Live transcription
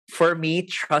For me,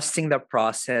 trusting the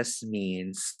process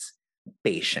means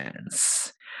patience.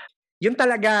 Yun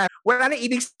talaga, wala na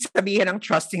ibig sabihin ng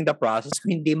trusting the process kung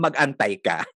hindi mag-antay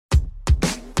ka.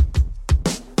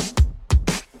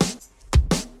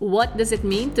 What does it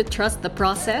mean to trust the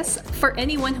process? For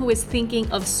anyone who is thinking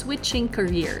of switching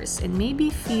careers and maybe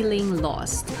feeling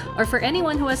lost, or for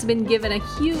anyone who has been given a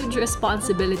huge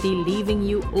responsibility leaving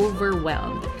you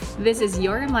overwhelmed, this is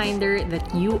your reminder that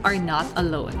you are not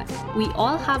alone. We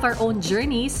all have our own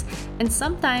journeys, and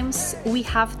sometimes we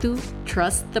have to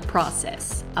trust the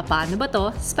process. A Paano Ba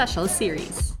To? Special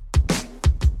series.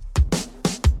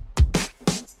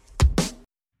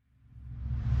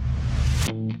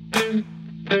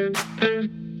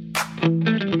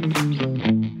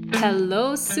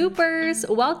 Hello, supers!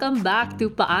 Welcome back to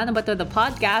Paano Ba To? The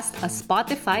podcast, a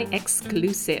Spotify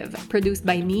exclusive, produced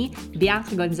by me,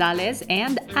 Bianca Gonzalez,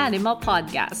 and Anima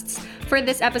Podcasts. For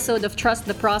this episode of Trust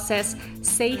the Process,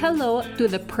 say hello to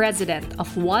the president of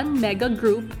one mega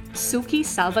group, Suki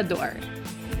Salvador.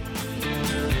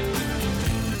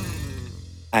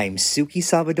 I'm Suki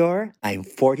Salvador. I'm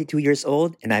 42 years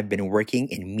old, and I've been working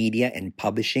in media and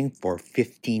publishing for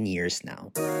 15 years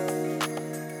now.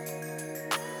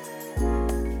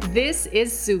 This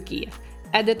is Suki,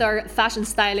 editor, fashion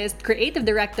stylist, creative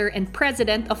director, and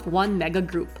president of one mega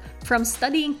group. From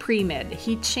studying pre-med,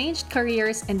 he changed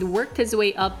careers and worked his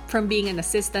way up from being an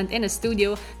assistant in a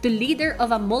studio to leader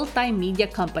of a multimedia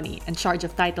company in charge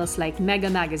of titles like Mega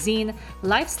Magazine,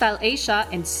 Lifestyle Asia,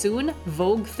 and soon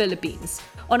Vogue Philippines.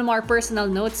 On a more personal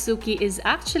note, Suki is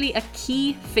actually a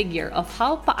key figure of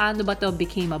how Paano Ba To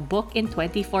became a book in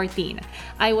 2014.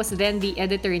 I was then the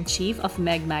editor-in-chief of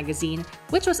Meg Magazine,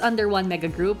 which was under one mega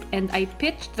group, and I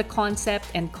pitched the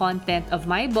concept and content of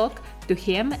my book to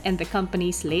him and the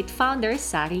company's late founder,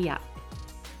 Sari Yap.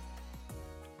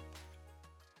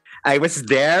 I was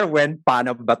there when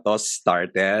Paano Ba To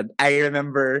started. I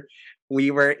remember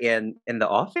we were in the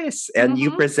office and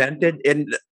you presented in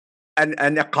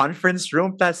a conference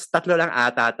room, plus tatlo lang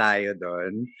ata tayo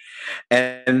doon.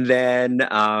 And then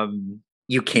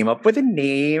you came up with a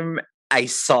name. I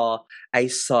saw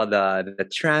the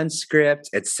transcript,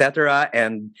 etc.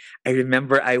 And I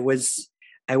remember I was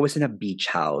in a beach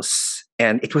house,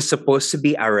 and it was supposed to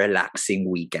be a relaxing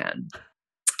weekend.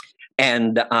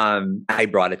 And I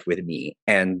brought it with me,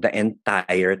 and the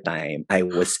entire time I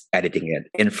was editing it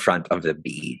in front of the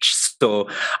beach. So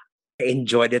I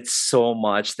enjoyed it so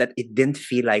much that it didn't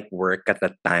feel like work at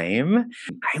the time.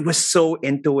 I was so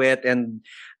into it, and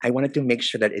I wanted to make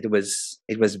sure that it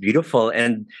was beautiful,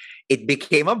 and it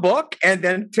became a book. And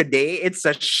then today it's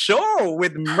a show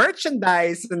with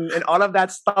merchandise and all of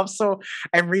that stuff. So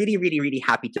I'm really, really, really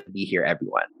happy to be here,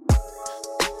 everyone.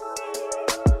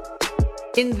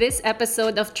 In this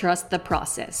episode of Trust the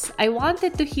Process, I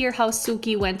wanted to hear how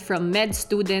Suki went from med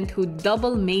student who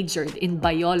double majored in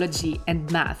biology and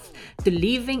math to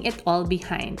leaving it all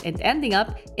behind and ending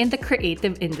up in the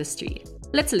creative industry.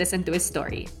 Let's listen to his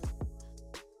story.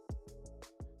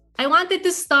 I wanted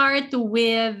to start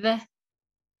with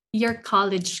your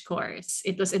college course.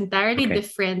 It was entirely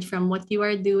different from what you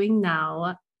are doing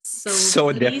now. So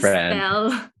please different.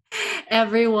 Tell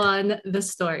everyone the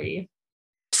story.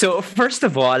 So first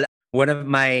of all, one of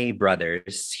my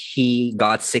brothers, he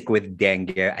got sick with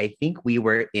dengue. I think we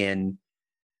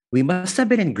must have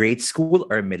been in grade school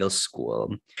or middle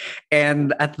school.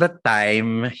 And at the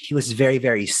time, he was very,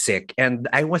 very sick. And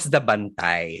I was the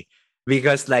bantay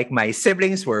because like my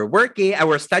siblings were working, I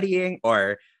was studying,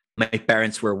 or my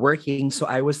parents were working. So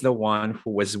I was the one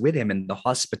who was with him in the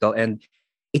hospital. And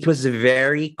it was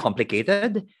very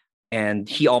complicated. And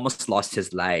he almost lost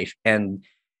his life. And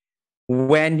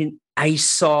when I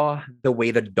saw the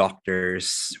way the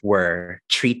doctors were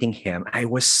treating him, I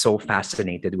was so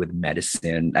fascinated with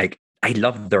medicine. Like, I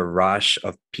love the rush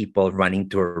of people running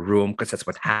to a room because that's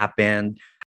what happened.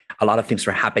 A lot of things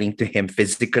were happening to him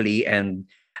physically, and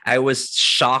I was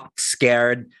shocked,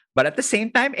 scared, but at the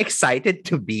same time, excited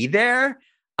to be there.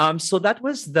 So that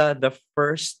was the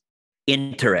first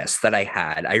interest that I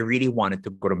had. I really wanted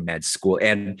to go to med school,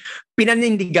 and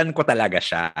pinanindigan ko talaga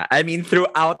siya. I mean,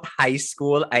 throughout high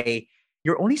school,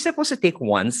 you're only supposed to take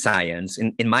one science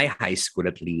in my high school,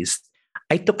 at least.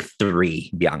 I took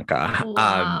 3, Bianca.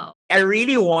 Wow. I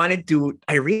really wanted to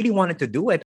do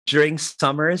it. During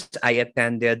summers, I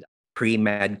attended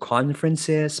pre-med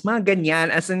conferences, mga ganyan.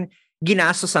 As in,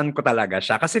 ginastosan ko talaga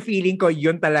siya. Kasi feeling ko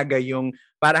yun talaga yung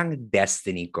parang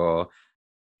destiny ko.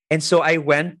 And so I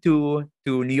went to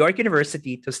New York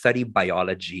University to study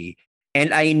biology.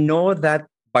 And I know that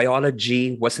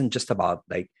biology wasn't just about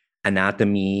like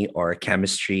anatomy or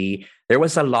chemistry. There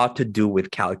was a lot to do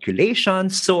with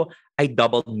calculations. So I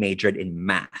double majored in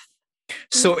math.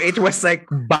 So it was like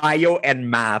bio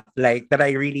and math, like that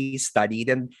I really studied.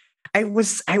 And I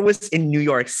was in New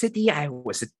York City. I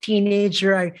was a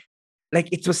teenager. Like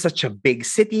it was such a big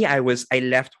city. I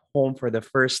left home for the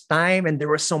first time and there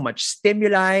was so much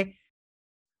stimuli.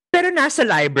 Pero nasa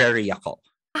library ako.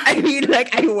 I mean,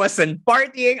 like I wasn't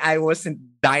partying, I wasn't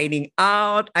dining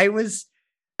out. I was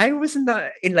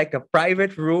in like a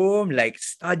private room, like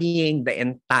studying the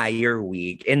entire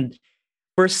week. And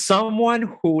for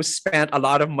someone who spent a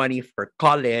lot of money for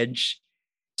college,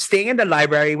 staying in the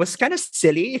library was kind of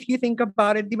silly if you think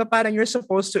about it. Di ba parang you're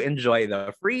supposed to enjoy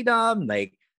the freedom,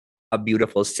 like a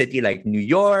beautiful city like New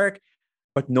York.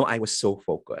 But no, I was so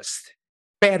focused.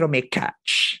 Pero may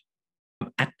catch.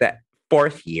 At the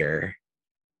fourth year,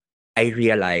 I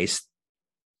realized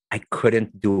I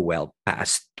couldn't do well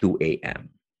past 2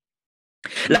 a.m.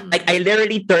 Like I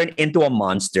literally turned into a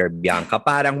monster, Bianca.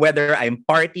 Parang whether I'm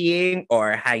partying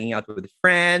or hanging out with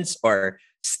friends or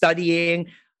studying,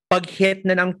 pag hit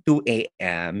na ng 2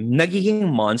 a.m., nagiging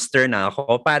monster na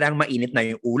ako. Parang mainit na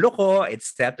yung ulo ko,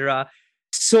 etc.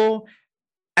 So,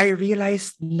 I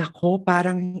realized, nako,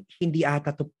 parang hindi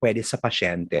ata to pwede sa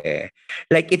pasyente.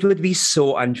 Like, it would be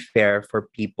so unfair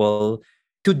for people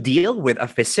to deal with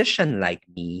a physician like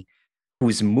me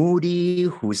who's moody,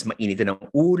 who's mainit ng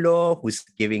ulo,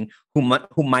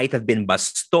 who might have been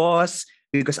bastos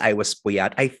because I was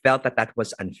puyat. I felt that that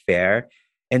was unfair.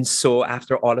 And so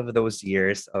after all of those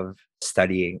years of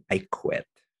studying, I quit.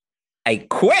 I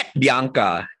quit,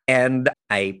 Bianca. And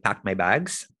I packed my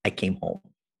bags. I came home.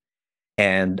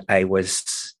 And I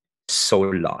was so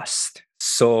lost.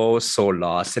 So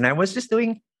lost. And I was just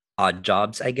doing odd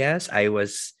jobs, I guess. I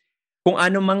was, kung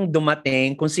ano mang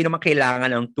dumating, kung sino mang kailangan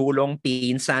ng tulong,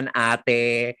 pinsan,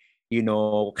 ate,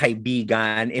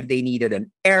 kaibigan, if they needed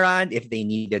an errand, if they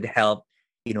needed help,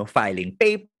 filing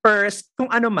papers, kung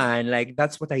ano man, like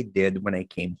that's what I did when I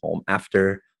came home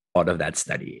after all of that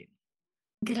studying.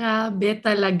 Grabe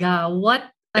talaga. What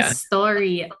a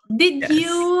story.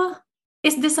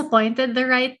 Is disappointed the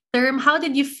right term? How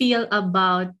did you feel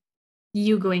about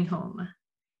you going home?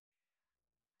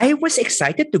 I was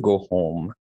excited to go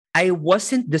home. I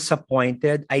wasn't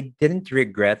disappointed. I didn't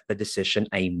regret the decision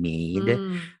I made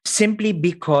simply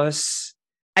because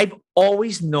I've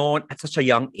always known at such a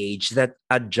young age that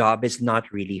a job is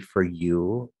not really for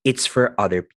you. It's for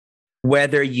other people.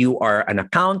 Whether you are an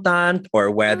accountant or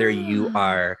whether you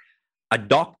are a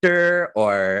doctor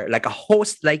or like a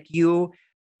host like you,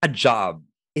 a job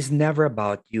is never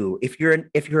about you. If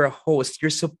you're a host, you're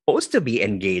supposed to be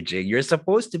engaging. You're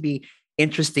supposed to be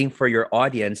interesting for your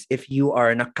audience. If you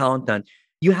are an accountant,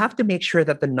 you have to make sure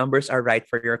that the numbers are right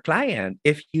for your client.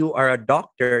 If you are a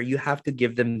doctor, you have to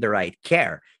give them the right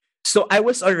care. So I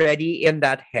was already in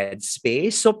that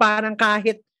headspace. So parang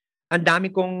kahit ang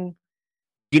dami kong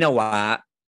ginawa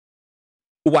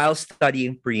while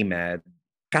studying pre-med,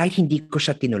 kahit hindi ko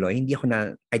siya tinuloy,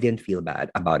 I didn't feel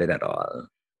bad about it at all.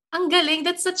 Ang galing.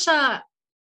 That's such a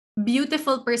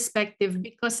beautiful perspective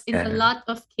because in a lot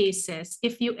of cases,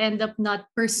 if you end up not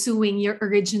pursuing your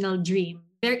original dream,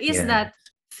 there is that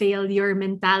failure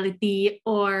mentality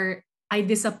or I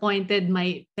disappointed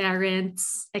my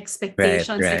parents'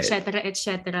 expectations, etc.,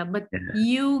 etc. But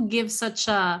you give such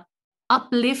a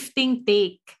uplifting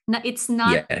take na it's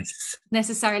not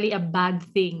necessarily a bad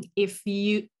thing if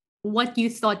what you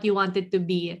thought you wanted to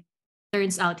be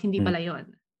turns out hindi pala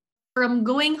yun. From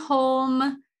going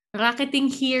home, racketing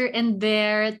here and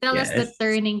there, tell us the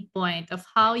turning point of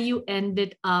how you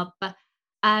ended up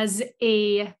as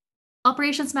a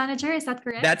operations manager. Is that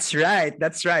correct? That's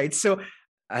right. So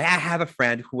I have a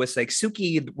friend who was like,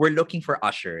 Suki, we're looking for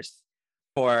ushers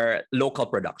for local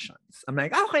productions. I'm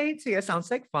like, okay, so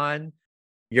sounds like fun.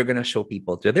 You're going to show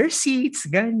people to their seats,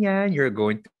 ganyan. You're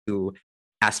going to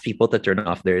ask people to turn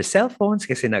off their cell phones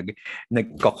kasi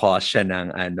nagkakause siya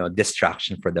ng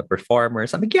distraction for the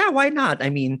performers. I'm like, yeah, why not? I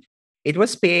mean, it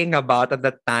was paying about at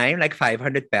that time like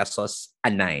 500 pesos a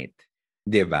night.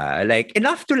 Diba? Like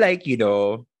enough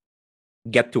to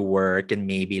get to work and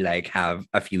maybe like have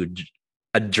a drink.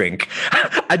 A drink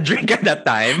at that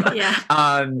time. Yeah.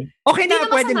 Okay na,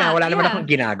 pwede na. Wala naman akong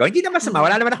ginagawa. Hindi na masama.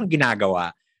 Wala naman akong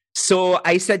ginagawa. So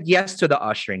I said yes to the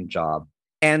ushering job.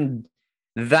 And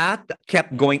that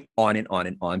kept going on and on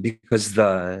and on because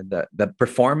the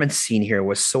performance scene here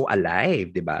was so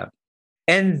alive, diba?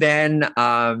 And then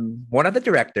one of the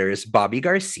directors, Bobby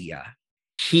Garcia,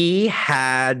 he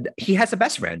has a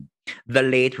best friend, the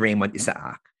late Raymond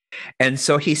Isaac. And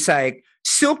so he's like,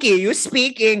 Suki, you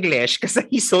speak English because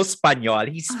he's so Spanish.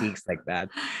 He speaks like that.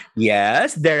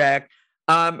 Yes, Derek.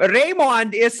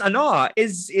 Raymond is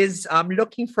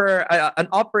looking for an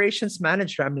operations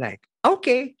manager. I'm like,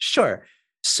 okay, sure.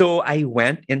 So I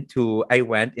went into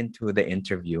the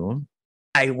interview.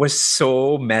 I was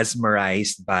so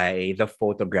mesmerized by the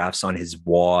photographs on his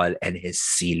wall and his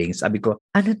ceiling. Sabi ko,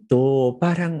 ano to?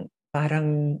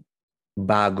 Parang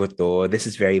bago to. This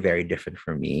is very, very different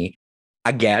for me.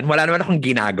 Again, wala naman akong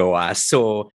ginagawa.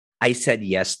 So I said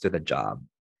yes to the job.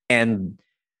 And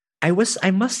I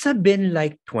must have been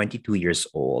like 22 years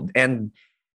old. And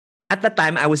at the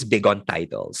time I was big on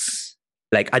titles.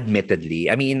 Like admittedly.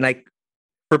 I mean, like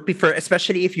for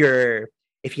especially if you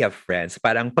have friends,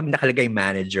 parang pag nakalagay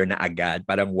manager na agad,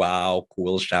 parang wow,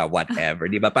 cool siya, whatever.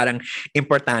 Di ba? Parang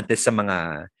importante sa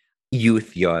mga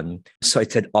youth yon. So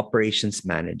it said operations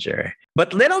manager.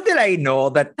 But little did I know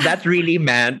that that really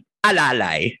meant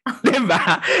alalay. Di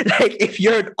ba? Like if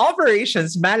you're an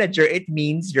operations manager, it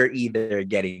means you're either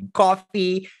getting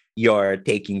coffee, you're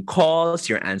taking calls,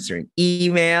 you're answering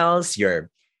emails, you're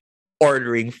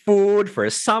ordering food for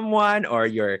someone, or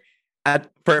you're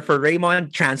for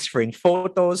Raymond transferring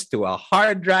photos to a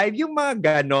hard drive, yung mga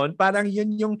ganon, parang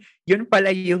yun pala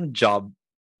yung job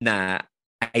na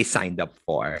I signed up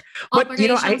for. But you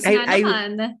know, Operations nga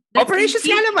naman. Operations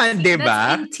nga naman, di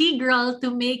ba? That's integral to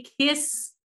make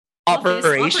his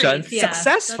Operations operate. Yeah.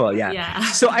 successful. Yeah. Yeah.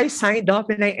 So I signed up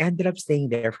and I ended up staying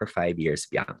there for 5 years,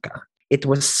 Bianca. It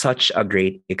was such a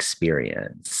great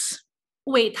experience.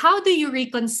 Wait, how do you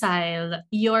reconcile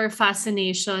your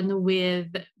fascination with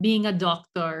being a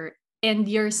doctor and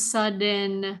your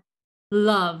sudden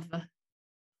love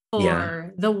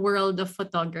for the world of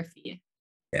photography?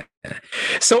 Yeah.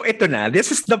 So ito na,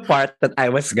 this is the part that I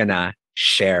was gonna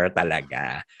share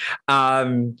talaga.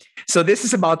 So this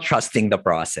is about trusting the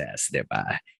process, di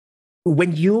ba?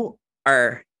 When you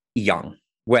are young,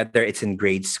 whether it's in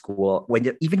grade school,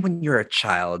 even when you're a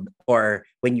child or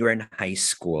when you're in high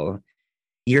school,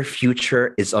 your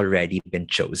future is already been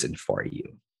chosen for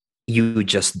you. You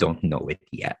just don't know it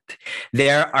yet.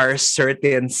 There are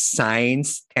certain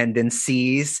signs,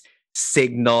 tendencies,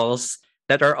 signals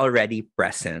that are already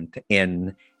present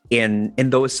in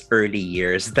those early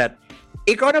years that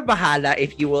ikaw na bahala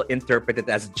if you will interpret it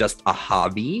as just a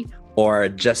hobby or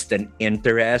just an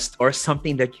interest or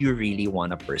something that you really want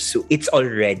to pursue. It's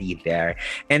already there.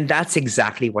 And that's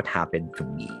exactly what happened to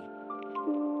me.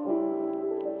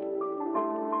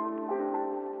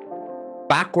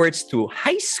 Backwards to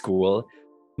high school,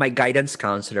 my guidance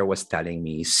counselor was telling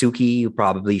me, Suki, you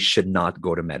probably should not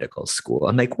go to medical school.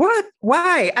 I'm like, what?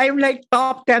 Why? I'm like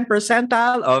top 10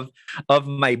 percentile of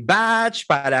my batch.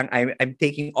 Parang I'm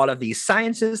taking all of these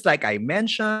sciences like I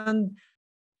mentioned.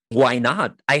 Why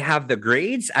not? I have the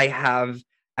grades. I have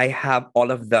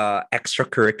all of the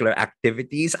extracurricular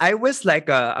activities. I was like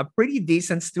a pretty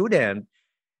decent student.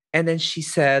 And then she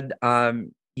said,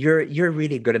 you're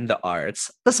really good in the arts.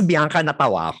 Tapos Bianca,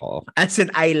 natawa ko. As in,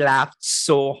 I laughed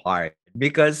so hard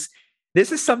because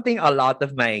this is something a lot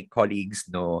of my colleagues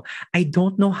know. I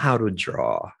don't know how to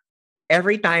draw.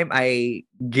 Every time I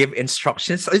give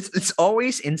instructions, it's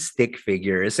always in stick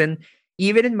figures. And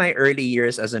even in my early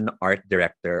years as an art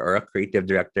director or a creative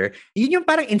director, yun yung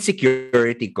parang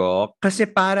insecurity ko. Kasi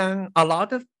parang a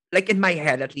lot of, like in my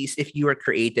head at least, if you are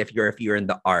creative, if you're in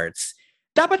the arts,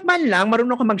 dapat man lang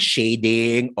marunong ka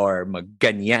mag-shading or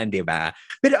mag-ganyan, di ba?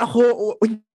 Pero ako,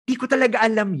 hindi ko talaga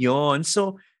alam yon.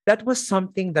 So that was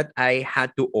something that I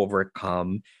had to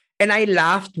overcome. And I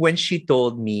laughed when she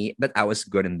told me that I was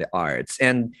good in the arts.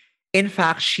 And in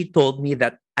fact, she told me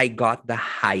that I got the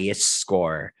highest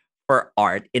score for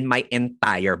art in my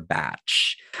entire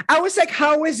batch. I was like,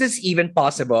 how is this even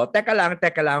possible? Teka lang.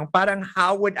 Parang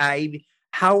how would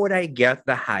I get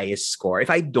the highest score if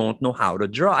I don't know how to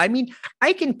draw? I mean,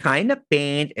 I can kind of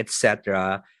paint,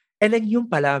 etc. And then yung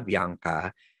pala,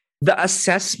 Bianca, the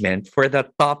assessment for the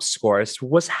top scores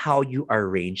was how you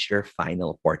arrange your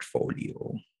final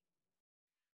portfolio.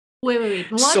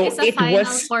 Wait. What is a final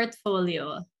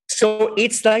portfolio? So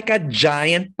it's like a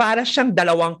giant, para siyang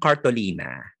dalawang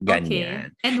kartolina. Ganyan. Okay.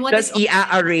 And what Tapos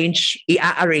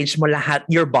i-arrange mo lahat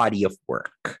your body of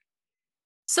work.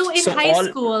 So in high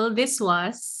school, this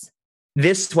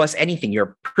was anything,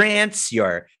 your prints,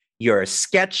 your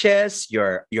sketches,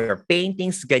 your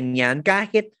paintings, ganyan,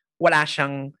 kahit wala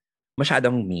siyang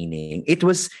masyadong meaning. It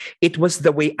was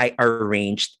the way I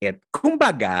arranged it.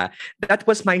 Kumbaga, that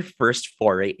was my first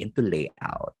foray into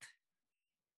layout.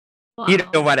 Wow. You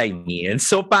know what I mean?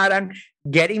 So parang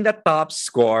getting the top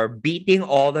score, beating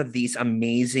all of these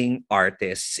amazing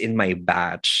artists in my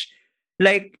batch,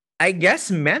 like, I guess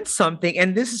meant something.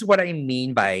 And this is what I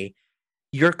mean by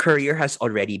your career has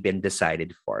already been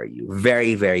decided for you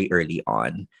very, very early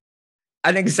on.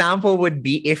 An example would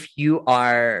be if you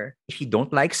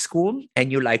don't like school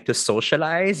and you like to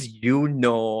socialize, you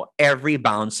know every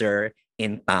bouncer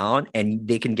in town and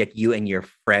they can get you and your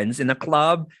friends in a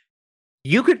club.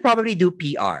 You could probably do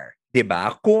PR, 'di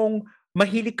ba? Kung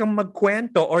mahilig kang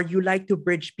magkwento or you like to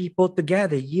bridge people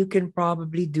together, you can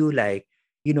probably do like,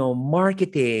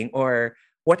 marketing or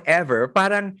whatever.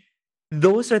 Parang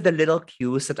those are the little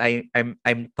cues that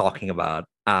I'm talking about.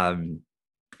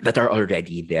 That are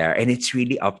already there. And it's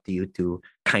really up to you to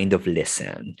kind of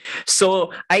listen.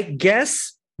 So I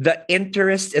guess the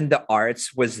interest in the arts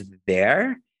was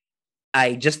there.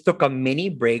 I just took a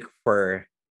mini break for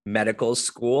medical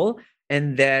school.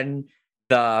 And then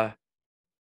the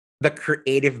the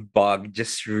creative bug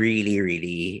just really,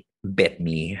 really bit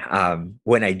me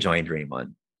when I joined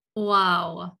Raymond.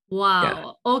 Wow. Yeah.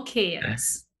 Wow. Okay.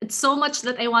 It's so much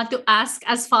that I want to ask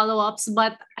as follow-ups,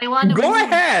 but I want to Go move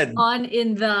ahead. on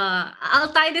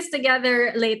I'll tie this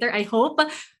together later, I hope.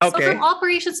 So from Okay.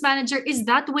 operations manager, is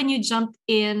that when you jumped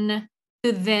in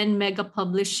to then Mega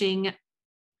Publishing as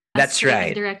That's creative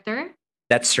right. director?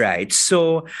 That's right.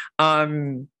 So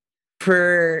um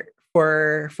for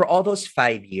for all those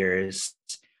 5 years,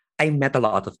 I met a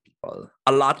lot of people.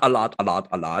 A lot, a lot, a lot,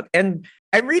 a lot. And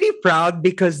I'm really proud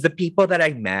because the people that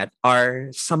I met are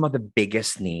some of the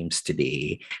biggest names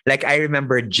today. Like I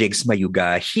remember Jigs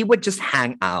Mayuga. He would just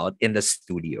hang out in the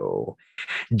studio.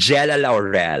 Jella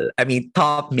Laurel, I mean,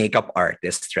 top makeup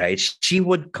artist, right? She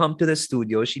would come to the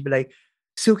studio. She'd be like,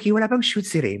 Suki, wala bang shoot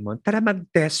si Raymond? Tara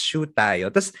mag-test shoot tayo.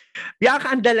 Tapos,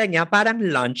 ang dala niya, parang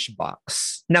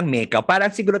lunchbox ng makeup. Parang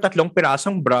siguro 3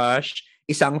 pirasong brush,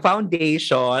 isang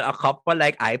foundation, a couple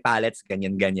like eye palettes,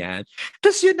 ganyan-ganyan.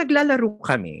 Tapos yun, naglalaro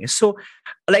kami. So,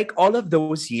 like all of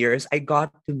those years, I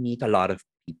got to meet a lot of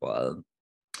people.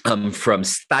 From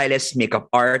stylists, makeup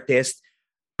artists,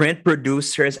 print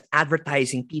producers,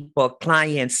 advertising people,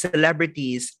 clients,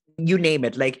 celebrities, you name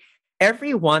it. Like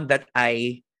everyone that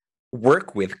I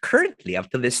work with currently up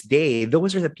to this day,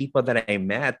 those are the people that I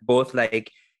met, both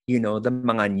like, the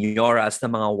mga Nyoras,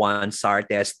 the mga Juan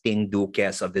Sartes, Ting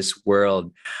Duques of this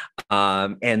world,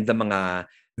 and the mga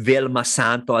Vilma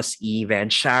Santos, even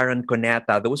Sharon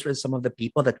Cuneta. Those were some of the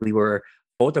people that we were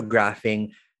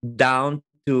photographing down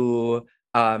to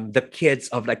the kids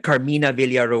of like Carmina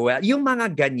Villarroel, yung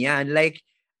mga ganyan, like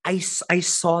I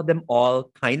saw them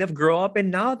all kind of grow up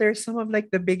and now they're some of like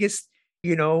the biggest,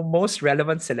 most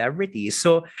relevant celebrities.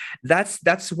 So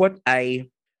that's what I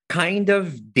kind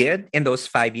of did in those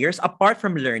 5 years, apart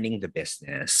from learning the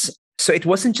business. So it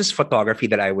wasn't just photography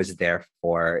that I was there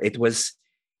for. It was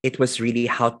really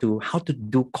how to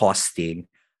do costing,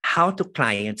 how to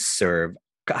client serve,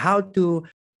 how to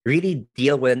really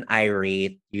deal with an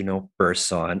irate,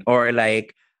 person or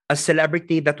like a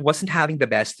celebrity that wasn't having the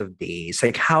best of days.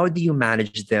 Like, how do you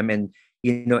manage them and,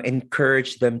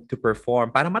 encourage them to perform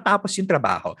para matapos yung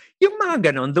trabaho? Yung mga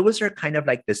ganon, those are kind of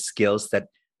like the skills that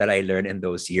I learned in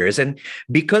those years. And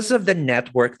because of the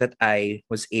network that I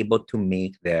was able to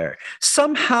make there,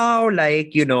 somehow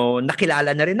like,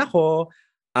 nakilala na rin ako.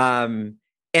 And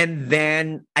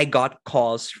then I got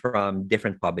calls from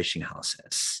different publishing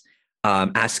houses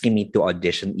asking me to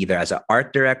audition either as an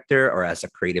art director or as a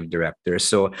creative director.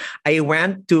 So I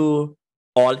went to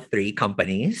all 3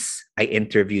 companies. I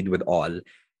interviewed with all,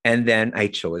 and then I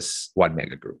chose One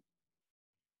Mega Group.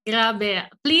 Grabe.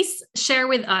 Please share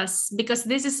with us because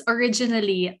this is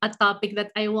originally a topic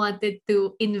that I wanted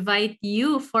to invite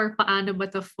you for Paano Ba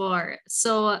To For.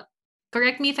 So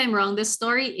correct me if I'm wrong. The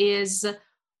story is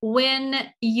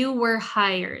when you were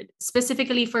hired,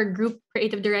 specifically for group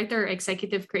creative director or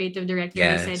executive creative director,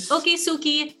 they said, Yes. okay,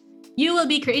 Suki, you will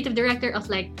be creative director of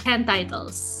like 10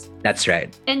 titles. That's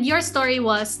right. And your story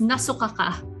was nasuka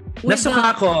ka.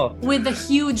 Nasuka ako. With the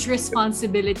huge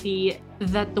responsibility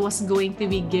that was going to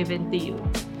be given to you.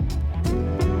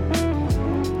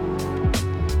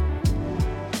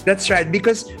 That's right.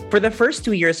 Because for the first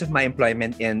 2 years of my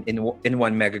employment in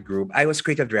One Mega Group, I was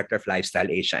creative director of Lifestyle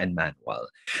Asia and Manual.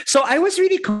 So I was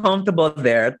really comfortable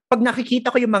there. Pag nakikita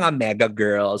ko yung mga mega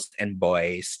girls and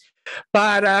boys,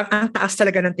 parang ang taas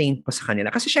talaga ng tingin ko sa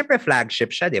kanila. Kasi syempre flagship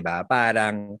siya, di ba?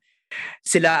 Parang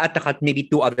sila at maybe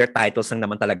 2 other titles lang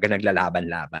naman talaga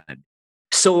naglalaban-laban.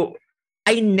 So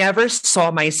I never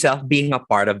saw myself being a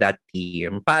part of that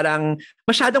team. Parang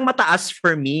masyadong mataas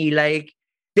for me. Like,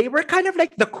 they were kind of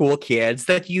like the cool kids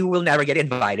that you will never get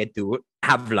invited to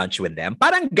have lunch with them.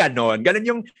 Parang ganon.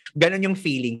 Ganon yung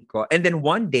feeling ko. And then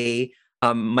one day,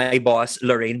 my boss,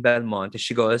 Lorraine Belmont,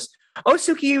 she goes, oh,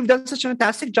 Suki, you've done such a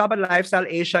fantastic job at Lifestyle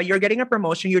Asia. You're getting a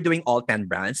promotion. You're doing all 10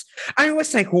 brands. I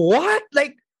was like, what?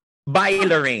 Like, bye,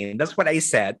 Lorraine. That's what I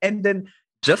said. And then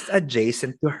just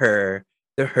adjacent to her,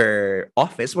 to her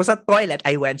office was a toilet.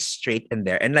 I went straight in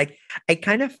there and like I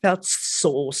kind of felt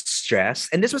so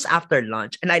stressed. And this was after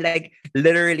lunch. And I like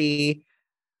literally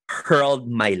hurled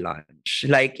my lunch.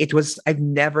 Like it was, I've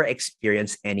never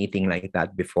experienced anything like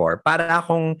that before. Para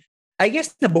akong, I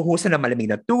guess, nabuhusan ng malamig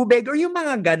na tubig or yung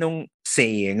mga ganong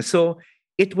saying. So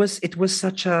it was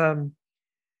such a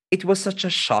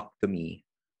shock to me,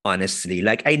 honestly.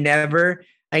 Like I never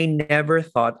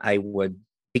thought I would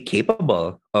be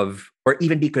capable of or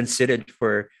even be considered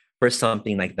for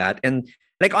something like that. And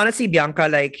like honestly, Bianca,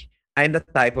 like I'm the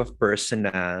type of person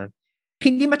na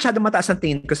hindi masyado mataas ang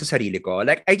tingin ko sa sarili ko.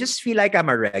 Like I just feel like I'm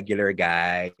a regular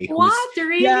guy who's What?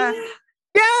 yeah, Really?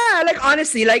 yeah, like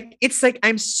honestly, like it's like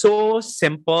I'm so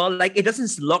simple. Like it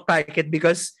doesn't look like it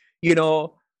because you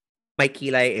know my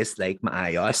kilay is like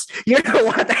maayos. You know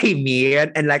what I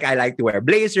mean? And like I like to wear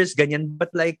blazers, ganyan. But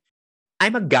like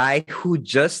I'm a guy who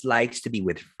just likes to be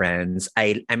with friends.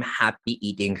 I'm happy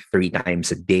eating 3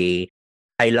 times a day.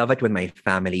 I love it when my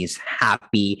family is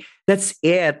happy. That's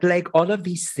it. Like all of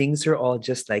these things are all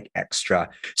just like extra.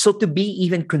 So to be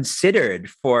even considered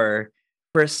for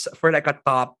like a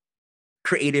top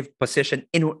creative position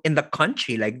in the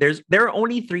country, like there are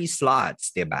only 3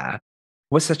 slots, diba?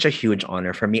 Was such a huge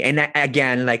honor for me. And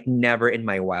again, like never in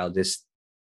my wildest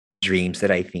dreams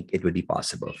that I think it would be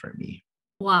possible for me.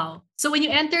 Wow. So when you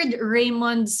entered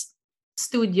Raymond's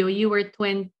studio, you were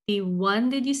 21,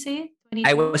 did you say?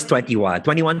 I 22? was 21,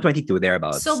 21, 22 So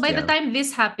thereabouts. by the Yeah. time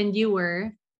this happened, you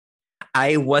were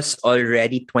I was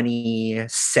already 27,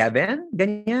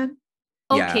 ganyan.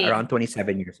 Yeah, okay. around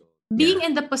 27 years old. Being Yeah.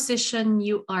 in the position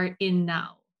you are in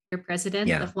now, you're president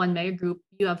Yeah. of One Mega Group,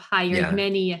 you have hired Yeah.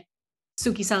 many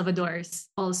Suki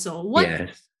Salvadors also. What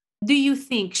Yes. do you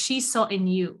think she saw in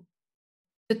you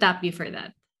to tap you for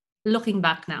that? Looking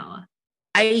back now.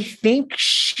 I think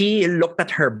she looked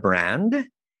at her brand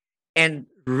and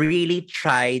really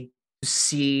tried to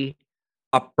see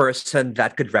a person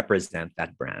that could represent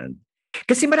that brand.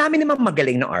 Kasi marami namang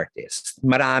magaling na artist.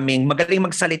 Maraming magaling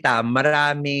magsalita,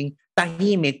 maraming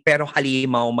tahimik pero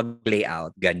halimaw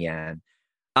mag-layout, ganyan.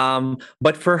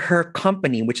 But for her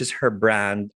company, which is her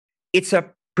brand, it's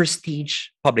a prestige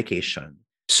publication.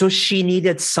 So she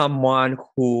needed someone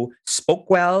who spoke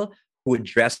well, who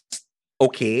dressed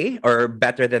okay or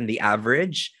better than the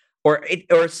average, or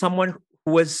someone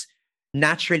who was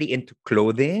naturally into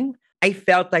clothing. I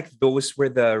felt like those were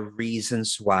the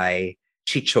reasons why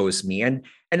she chose me. And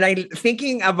like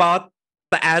thinking about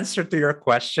the answer to your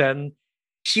question,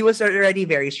 she was already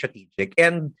very strategic.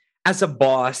 And as a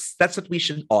boss, that's what we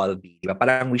should all be. Diba?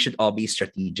 Parang we should all be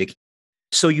strategic.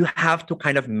 So you have to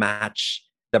kind of match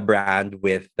the brand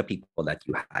with the people that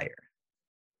you hire.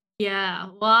 Yeah.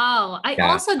 Wow. I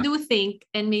Yeah. also do think,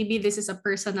 and maybe this is a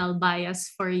personal bias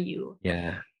for you,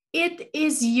 Yeah. it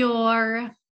is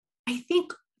your, I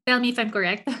think, tell me if I'm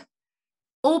correct,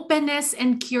 openness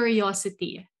and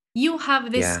curiosity. You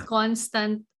have this Yeah.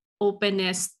 constant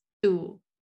openness to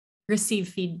receive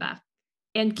feedback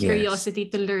and Yes. curiosity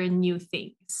to learn new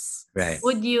things. Right.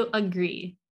 Would you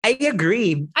agree? I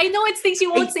agree. I know it's things you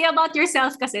won't say about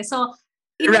yourself kasi. So,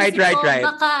 Right, inisip right, ko,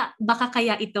 right. baka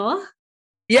kaya ito?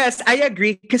 Yes, I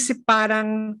agree. Kasi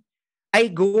parang I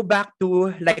go back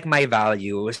to like my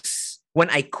values when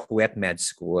I quit med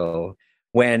school,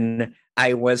 when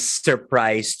I was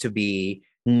surprised to be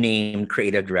named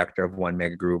creative director of One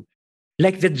Mega Group.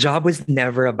 Like the job was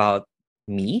never about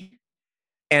me.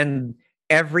 And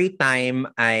every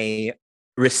time I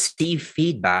receive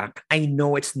feedback, I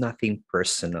know it's nothing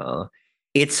personal.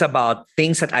 It's about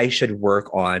things that I should work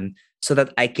on so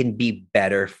that I can be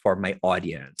better for my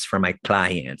audience, for my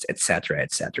clients, etc.,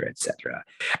 etc., etc.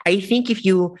 I think if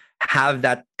you have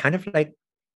that kind of like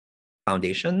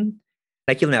foundation,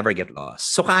 like you'll never get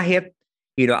lost. So kahit,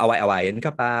 you know, away-awayan ka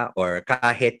pa or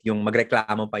kahit yung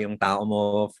magreklamo pa yung tao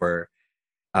mo for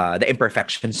the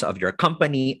imperfections of your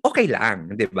company, okay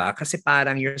lang, di ba? Kasi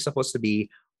parang you're supposed to be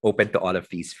open to all of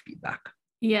these feedback.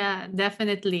 Yeah,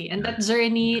 definitely. And Yeah. that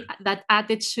journey, that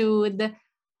attitude,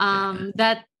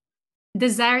 that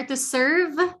desire to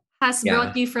serve has Yeah.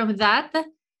 brought you from that.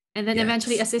 And then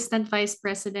eventually Yes. assistant vice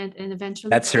president and eventually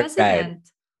That's right.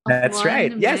 president of That's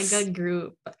right. One Mega Yes.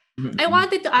 Group. I Mhm.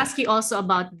 wanted to ask you also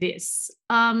about this.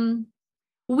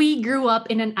 We grew up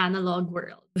in an analog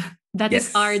world. That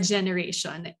is Yes. our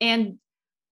generation. And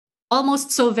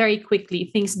almost so very quickly,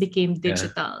 things became Yeah.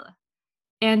 digital.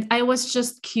 And I was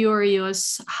just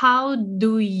curious, how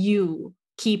do you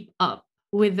keep up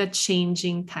with the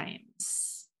changing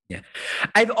times? Yeah.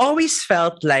 I've always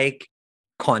felt like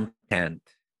content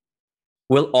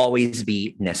will always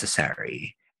be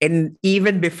necessary. And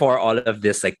even before all of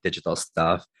this like digital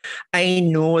stuff, I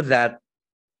know that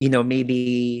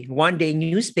maybe one day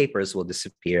newspapers will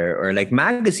disappear, or like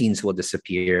magazines will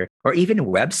disappear, or even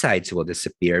websites will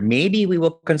disappear. Maybe we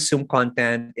will consume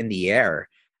content in the air.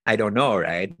 I don't know,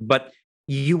 right? But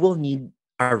you will need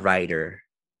a writer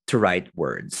to write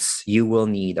words. You will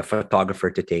need a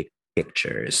photographer to take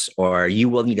pictures, or you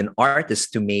will need an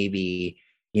artist to maybe,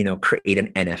 create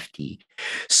an NFT.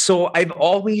 So I've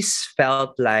always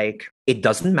felt like it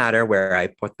doesn't matter where I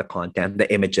put the content,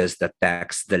 the images, the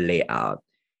text, the layout,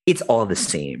 it's all the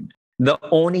same. The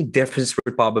only difference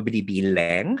would probably be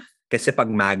length. Kasi pag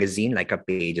magazine, like a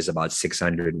page is about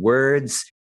 600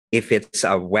 words. If it's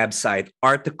a website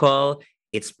article,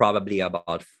 it's probably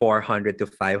about 400 to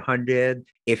 500.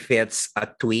 If it's a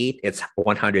tweet, it's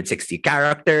 160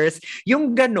 characters.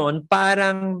 Yung ganon,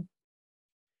 parang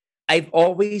I've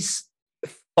always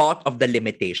thought of the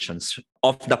limitations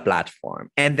of the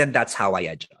platform. And then that's how I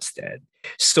adjusted.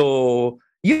 So,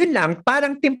 yun lang,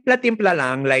 parang timpla-timpla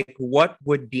lang, like what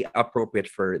would be appropriate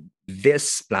for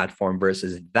this platform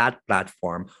versus that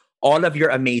platform. All of your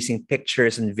amazing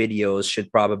pictures and videos should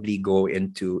probably go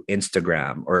into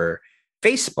Instagram or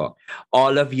Facebook.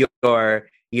 All of your,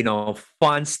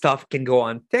 fun stuff can go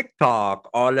on TikTok.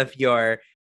 All of your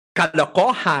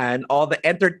kalokohan, all the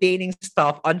entertaining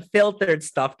stuff, unfiltered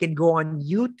stuff can go on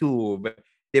YouTube.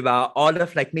 Diba? All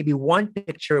of like maybe one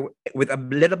picture with a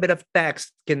little bit of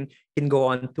text can go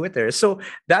on Twitter. So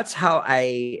that's how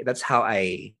I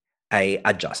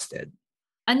adjusted.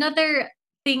 Another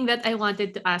thing that I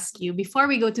wanted to ask you before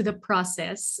we go to the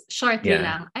process, shortly Yeah.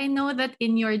 lang. I know that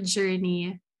in your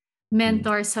journey,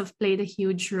 mentors have played a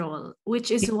huge role,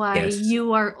 which is why Yes.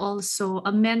 you are also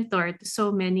a mentor to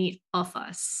so many of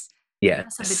us. Tell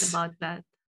us a bit Yes. about that.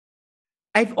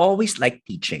 I've always liked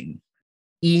teaching.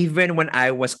 Even when I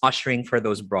was ushering for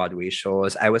those Broadway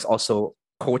shows, I was also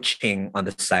coaching on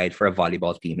the side for a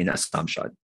volleyball team in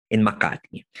Assumption in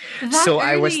Makati. That So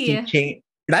I was early. teaching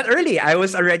that early. I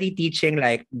was already teaching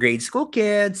like grade school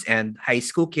kids and high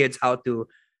school kids how to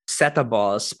set a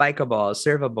ball, spike a ball,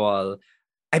 serve a ball.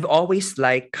 I've always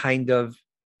like kind of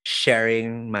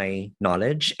sharing my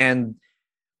knowledge. And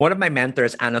one of my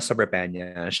mentors, Anna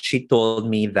Sobrepena, she told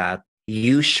me that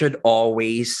you should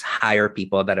always hire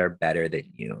people that are better than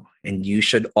you. And you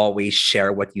should always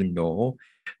share what you know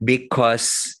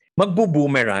because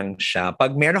magbo-boomerang siya.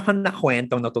 Pag meron kang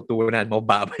nakwentong natutunan mo,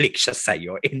 babalik siya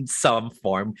sa'yo in some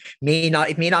form.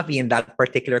 It may not be in that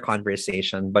particular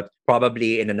conversation, but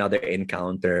probably in another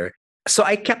encounter. So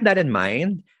I kept that in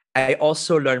mind. I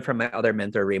also learned from my other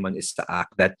mentor, Raymond Isaac,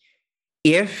 that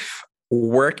if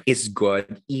work is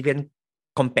good, even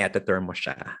competitor mo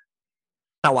siya,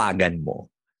 tawagan mo.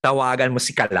 Tawagan mo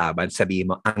si kalaban,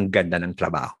 sabihin mo, ang ganda ng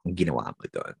trabaho kung ginawa mo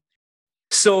doon.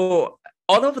 So,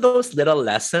 all of those little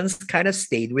lessons kind of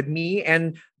stayed with me,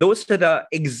 and those are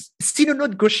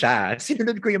sinunod ko siya.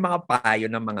 Sinunod ko yung mga payo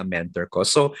ng mga mentor ko.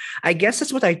 So, I guess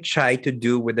that's what I try to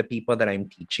do with the people that I'm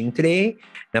teaching today,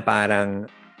 na parang,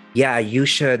 yeah, you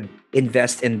should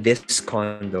invest in this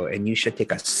condo and you should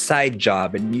take a side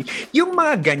job. And yung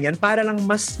mga ganyan, para lang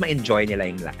mas ma-enjoy nila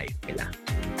yung life nila.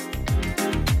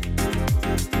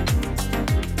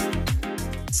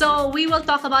 So we will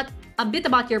talk a bit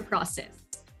about your process.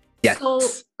 Yes. So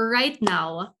right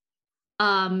now,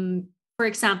 for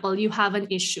example, you have an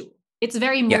issue. It's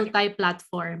very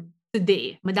multi-platform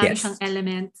today. Madami siyang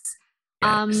elements.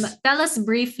 Yes. Tell us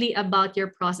briefly about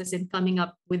your process in coming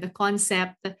up with the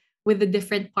concept, with the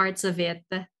different parts of it,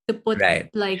 to put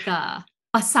like a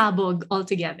pasabog all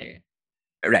together.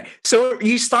 Right. So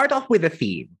you start off with a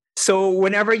theme. So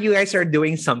whenever you guys are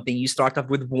doing something, you start off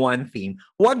with one theme.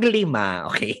 Wag lima,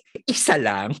 okay? Isa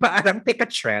lang. Parang pick a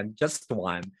trend, just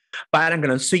one. Parang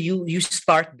ganun. So you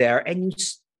start there and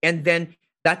then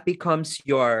that becomes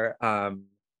your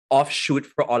offshoot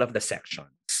for all of the sections.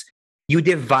 You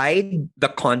divide the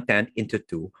content into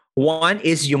two. One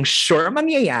is yung sure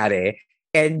mangyayari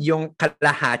and yung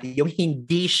kalahati, yung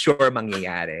hindi sure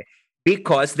mangyayari.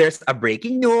 Because there's a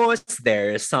breaking news,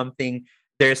 there's something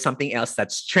else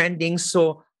that's trending.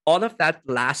 So all of that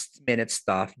last minute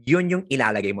stuff, yun yung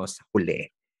ilalagay mo sa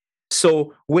huli.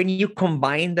 So when you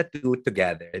combine the two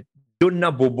together, dun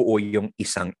na bubuo yung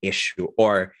isang issue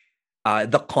or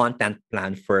the content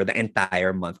plan for the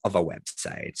entire month of a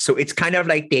website. So it's kind of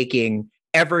like taking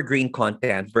evergreen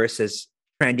content versus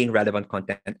trending relevant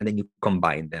content, and then you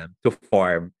combine them to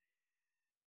form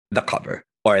the cover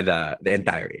or the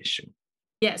entire issue.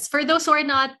 Yes, for those who are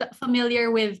not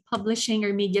familiar with publishing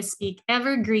or media speak,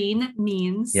 evergreen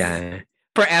means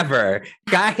forever.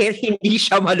 Kahit hindi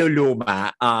siya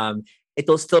maluluma, it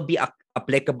will still be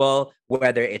applicable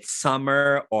whether it's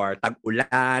summer or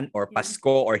tag-ulan or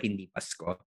Pasko or hindi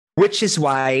Pasko. Which is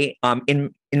why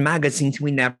in magazines we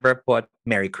never put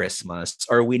Merry Christmas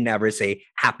or we never say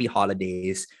Happy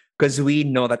Holidays because we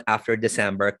know that after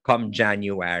December, come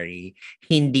January,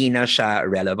 hindi na siya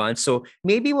relevant. So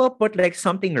maybe we'll put like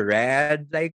something red,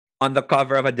 like on the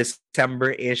cover of a December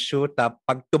issue.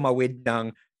 Pag tumawid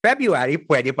ng February,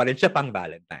 pwede pa rin siya pang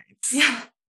Valentine's. Yeah,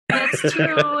 that's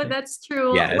true. That's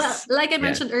true. Well, Yes. like I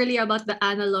mentioned earlier about the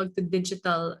analog to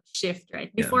digital shift, right?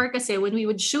 Before kasi when we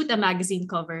would shoot a magazine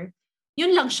cover,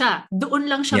 yun lang siya. Doon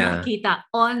lang siya makikita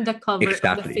on the cover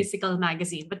of the physical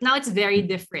magazine. But now it's very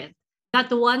different. That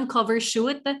one cover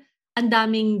shoot, ang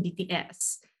daming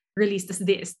BTS released as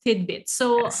this tidbit.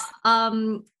 So,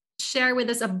 share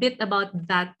with us a bit about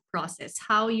that process.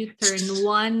 How you turn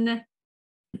one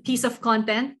piece of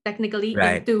content technically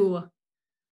into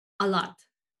a lot.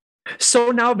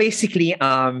 So now basically,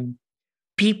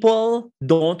 people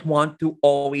don't want to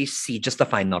always see just the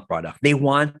final product. They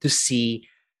want to see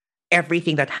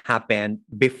everything that happened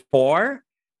before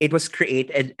it was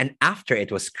created and after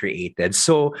it was created.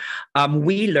 So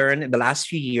we learned in the last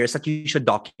few years that you should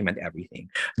document everything.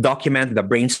 Document the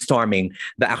brainstorming,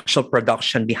 the actual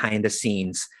production behind the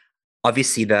scenes,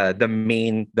 obviously the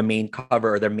main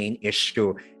cover or the main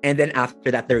issue, and then after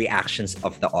that the reactions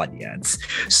of the audience.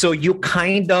 So you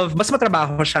kind of mas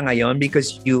matrabaho siya ngayon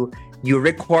because you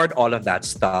record all of that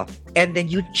stuff and then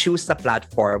you choose the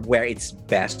platform where it's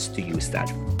best to use that.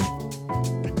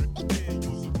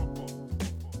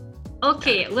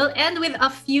 Okay, we'll end with a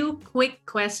few quick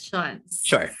questions.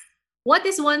 Sure. What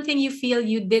is one thing you feel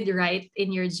you did right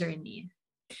in your journey?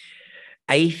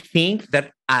 I think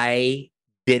that I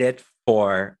did it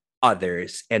for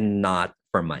others and not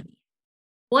for money.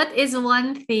 What is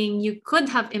one thing you could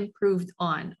have improved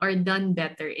on or done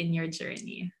better in your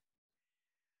journey?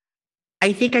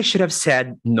 I think I should have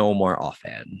said no more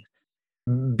often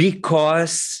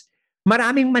because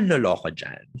maraming manloloko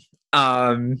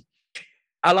dyan.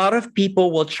 A lot of people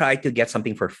will try to get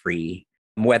something for free,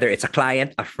 whether it's a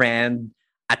client, a friend,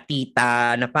 a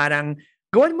tita, na parang,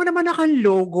 gawan mo naman akong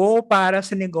logo para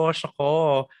sa negosyo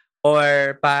ko.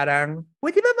 Or parang,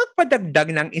 pwede ba magpadagdag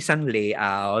ng isang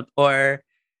layout? Or,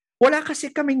 wala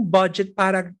kasi kaming budget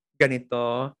para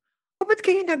ganito. O ba't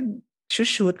kayo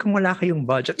nag-shoot kung wala kayong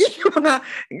budget? Yun yung mga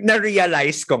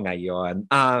na-realize ko ngayon.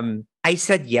 I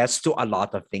said yes to a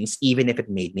lot of things, even if it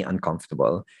made me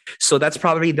uncomfortable. So that's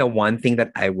probably the one thing that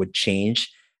I would change.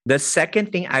 The second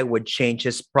thing I would change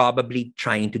is probably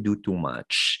trying to do too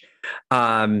much.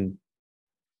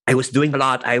 I was doing a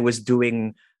lot. I was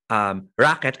doing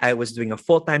racket. I was doing a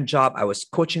full-time job. I was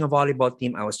coaching a volleyball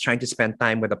team. I was trying to spend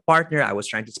time with a partner. I was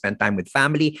trying to spend time with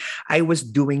family. I was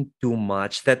doing too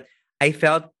much that I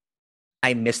felt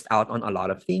I missed out on a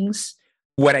lot of things.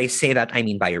 When I say that, I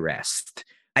mean by rest.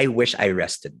 I wish I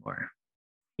rested more.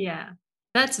 Yeah,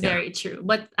 that's very true.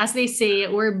 But as they say,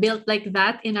 we're built like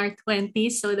that in our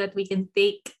 20s so that we can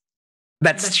take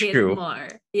that's the true. hit more.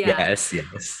 Yeah.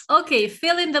 Yes. Okay,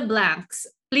 fill in the blanks.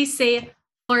 Please say,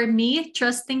 for me,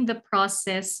 trusting the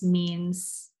process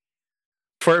means...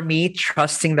 For me,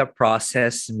 trusting the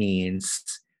process means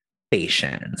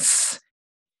patience.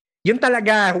 Yun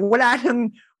talaga, wala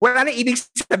nang ibig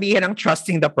sabihin ng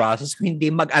trusting the process kung hindi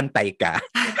mag-antay ka.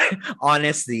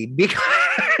 Honestly.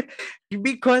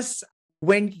 Because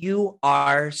when you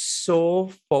are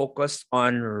so focused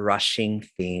on rushing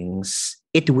things,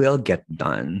 it will get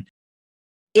done.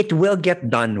 It will get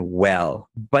done well,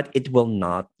 but it will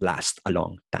not last a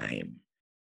long time.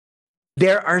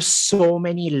 There are so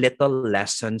many little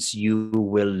lessons you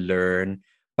will learn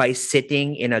by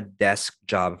sitting in a desk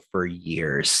job for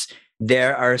years.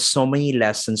 There are so many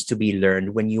lessons to be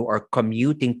learned when you are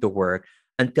commuting to work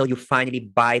until you finally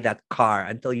buy that car,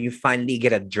 until you finally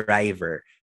get a driver.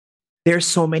 There's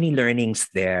so many learnings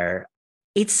there.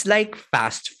 It's like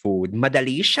fast food.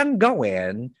 Madali siyang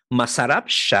gawin, masarap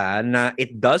siya na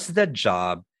it does the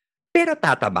job, pero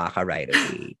tataba ka right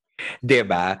away.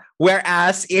 Diba?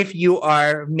 Whereas if you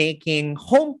are making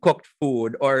home-cooked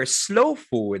food or slow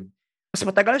food, mas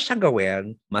matagal siyang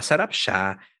gawin, masarap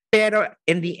siya, pero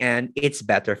in the end, it's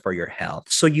better for your health.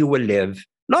 So you will live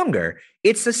longer.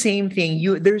 It's the same thing.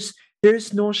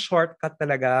 There's no shortcut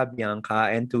talaga,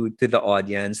 Bianca, and to the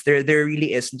audience. There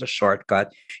really isn't a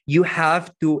shortcut. You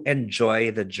have to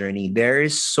enjoy the journey. There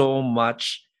is so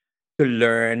much to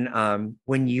learn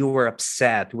when you are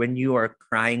upset, when you are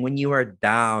crying, when you are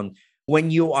down,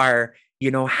 when you are,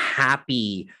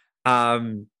 happy.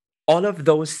 All of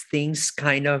those things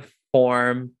kind of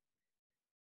form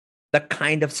the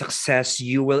kind of success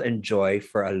you will enjoy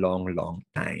for a long, long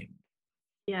time.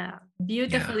 Yeah,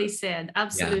 beautifully said.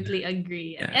 Absolutely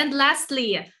agree. Yeah. And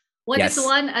lastly, What is Yes.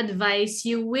 one advice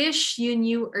you wish you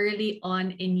knew early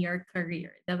on in your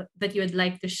career that you would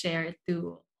like to share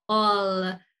to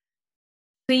all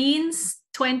teens,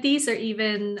 20s, or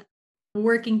even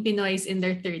working Pinoys in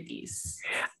their 30s?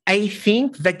 I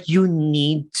think that you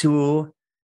need to,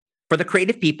 for the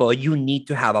creative people, you need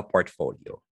to have a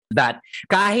portfolio. That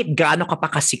kahit gaano ka pa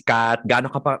kasikat, gaano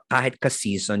ka pa kahit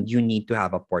ka-seasoned, you need to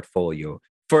have a portfolio.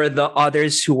 For the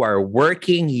others who are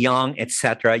working, young,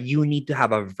 etc., you need to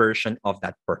have a version of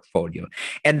that portfolio.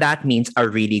 And that means a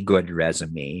really good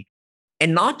resume.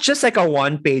 And not just like a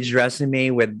one-page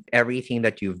resume with everything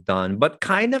that you've done, but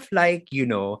kind of like,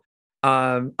 a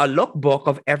lookbook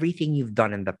of everything you've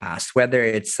done in the past, whether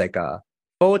it's like a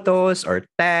photos or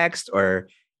text or,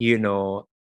 you know,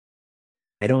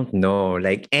 I don't know,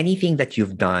 like anything that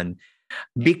you've done,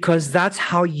 because that's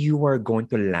how you are going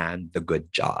to land the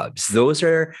good jobs. Those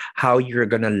are how you're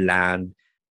going to land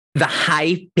the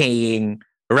high paying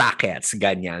rackets,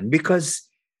 ganyan, because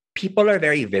people are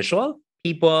very visual.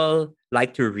 People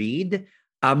like to read.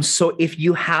 So if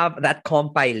you have that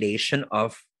compilation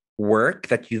of work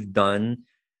that you've done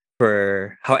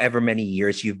for however many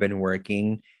years you've been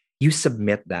working, you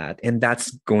submit that, and that's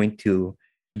going to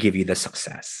give you the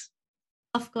success.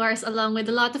 Of course, along with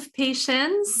a lot of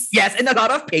patience, Yes, and a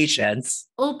lot of patience.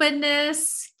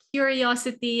 openness,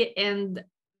 curiosity, and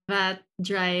that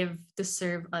drive to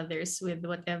serve others with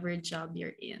whatever job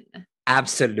you're in.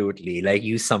 Absolutely. Like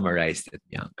you summarized it,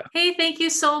 Bianca. Hey, thank you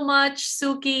so much,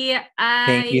 Suki.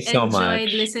 Thank you I so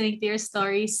enjoyed much. listening to your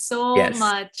story so Yes,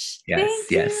 much. yes,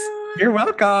 Thank yes. you. You're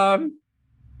welcome.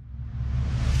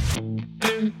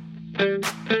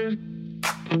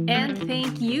 And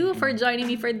thank you for joining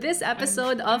me for this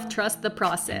episode of Trust the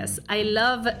Process. I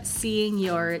love seeing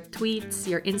your tweets,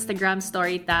 your Instagram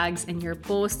story tags, and your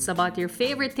posts about your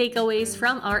favorite takeaways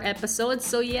from our episodes.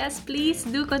 So yes, please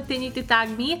do continue to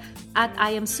tag me at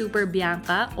I am Super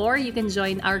Bianca, or you can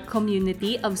join our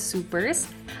community of supers.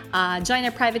 Join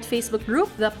our private Facebook group,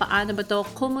 the Paano Ba To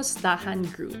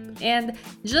Kumustahan group. And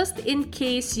just in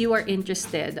case you are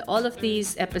interested, all of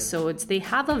these episodes, they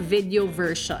have a video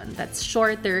version that's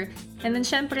shorter. And then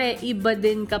syempre, iba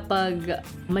din kapag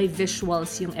may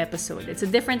visuals yung episode. It's a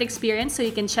different experience, so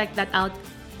you can check that out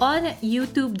on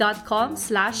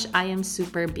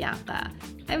youtube.com/IamSuperBianca.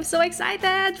 I'm so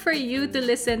excited for you to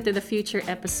listen to the future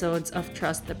episodes of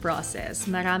Trust the Process.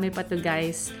 Marami pa to,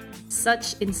 guys.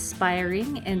 Such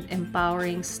inspiring and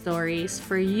empowering stories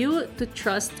for you to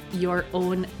trust your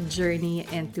own journey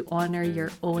and to honor your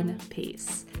own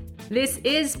pace. This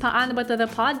is Paano Ba To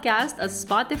The Podcast, a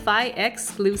Spotify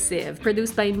exclusive,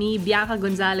 produced by me, Bianca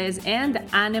Gonzalez, and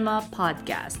Anima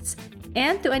Podcasts.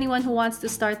 And to anyone who wants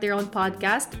to start their own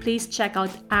podcast, please check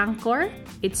out Anchor.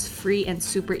 It's free and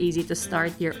super easy to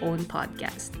start your own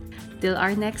podcast. Till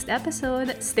our next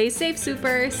episode, stay safe,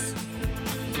 supers!